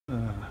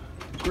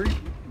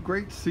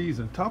great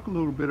season. Talk a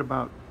little bit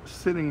about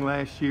sitting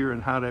last year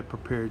and how that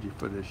prepared you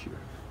for this year.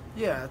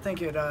 Yeah, I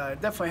think it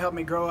definitely helped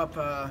me grow up,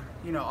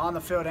 on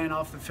the field and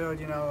off the field.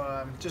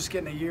 Just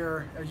getting a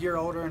year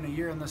older and a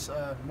year in this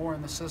more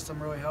in the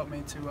system really helped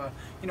me to,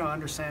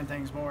 understand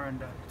things more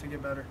and to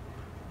get better.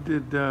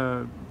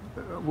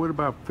 What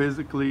about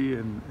physically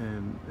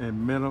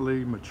and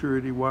mentally,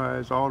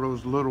 maturity-wise, all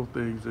those little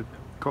things that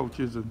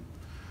coaches and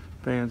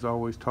fans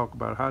always talk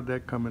about? How'd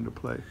that come into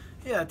play?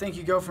 Yeah, I think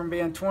you go from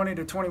being 20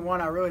 to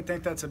 21. I really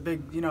think that's a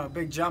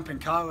big jump in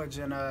college,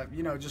 and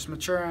just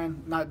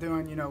maturing, not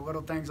doing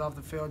little things off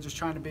the field, just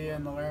trying to be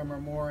in the Larimer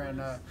more,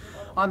 and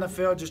on the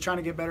field, just trying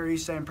to get better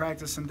each day in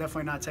practice, and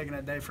definitely not taking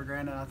a day for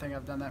granted. I think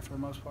I've done that for the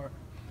most part.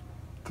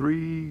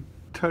 3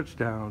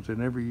 touchdowns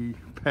in every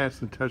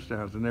passing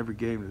touchdowns in every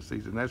game this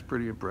season. That's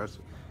pretty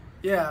impressive.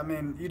 Yeah, I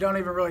mean, you don't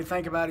even really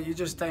think about it. You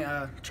just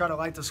try to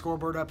light the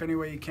scoreboard up any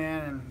way you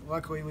can, and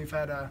luckily we've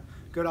had a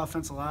good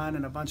offensive line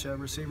and a bunch of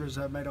receivers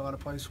that have made a lot of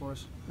plays for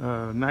us.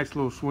 Nice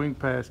little swing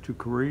pass to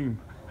Kareem.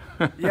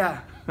 Yeah,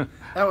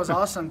 that was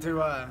awesome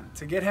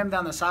to get him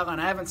down the sideline.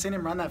 I haven't seen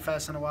him run that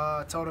fast in a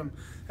while. I told him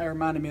that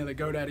reminded me of the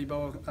GoDaddy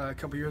Bowl a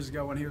couple years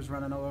ago when he was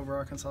running all over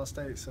Arkansas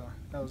State, so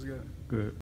that was good. Good.